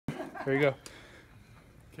There you go.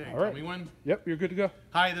 Okay, All right. tell me when. Yep, you're good to go.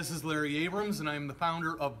 Hi, this is Larry Abrams, and I am the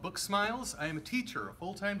founder of Booksmiles. I am a teacher, a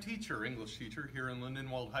full-time teacher, English teacher here in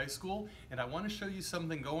Lindenwold High School, and I want to show you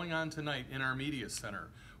something going on tonight in our media center.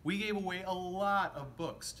 We gave away a lot of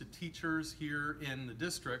books to teachers here in the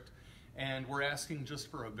district, and we're asking just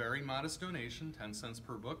for a very modest donation, 10 cents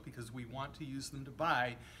per book, because we want to use them to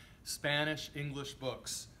buy Spanish, English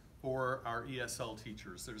books for our ESL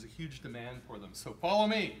teachers. There's a huge demand for them, so follow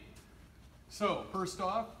me. So, first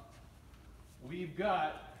off, we've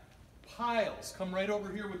got piles, come right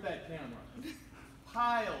over here with that camera,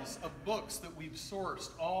 piles of books that we've sourced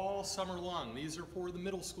all summer long. These are for the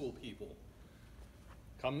middle school people.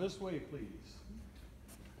 Come this way, please.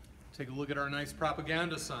 Take a look at our nice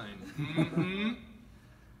propaganda sign.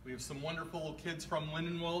 We have some wonderful kids from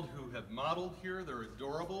Lindenwold who have modeled here. They're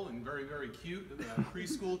adorable and very, very cute.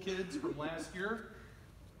 Preschool kids from last year.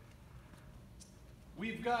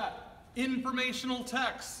 We've got informational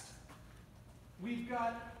text. We've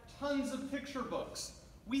got tons of picture books.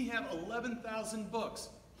 We have 11,000 books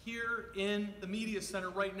here in the media center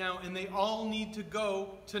right now, and they all need to go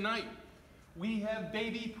tonight. We have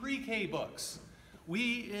baby pre-K books.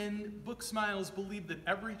 We in Booksmiles believe that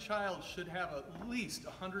every child should have at least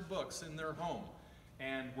 100 books in their home,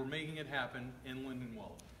 and we're making it happen in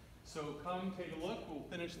Lindenwold. So come take a look. We'll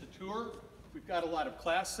finish the tour. We've got a lot of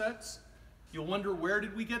class sets. You'll wonder, where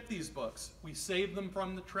did we get these books? We saved them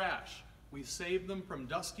from the trash. We saved them from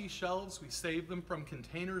dusty shelves. We saved them from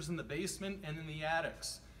containers in the basement and in the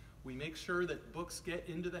attics. We make sure that books get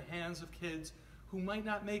into the hands of kids who might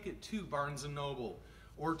not make it to Barnes & Noble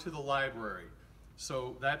or to the library.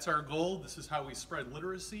 So that's our goal. This is how we spread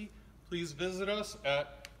literacy. Please visit us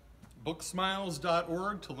at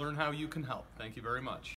booksmiles.org to learn how you can help. Thank you very much.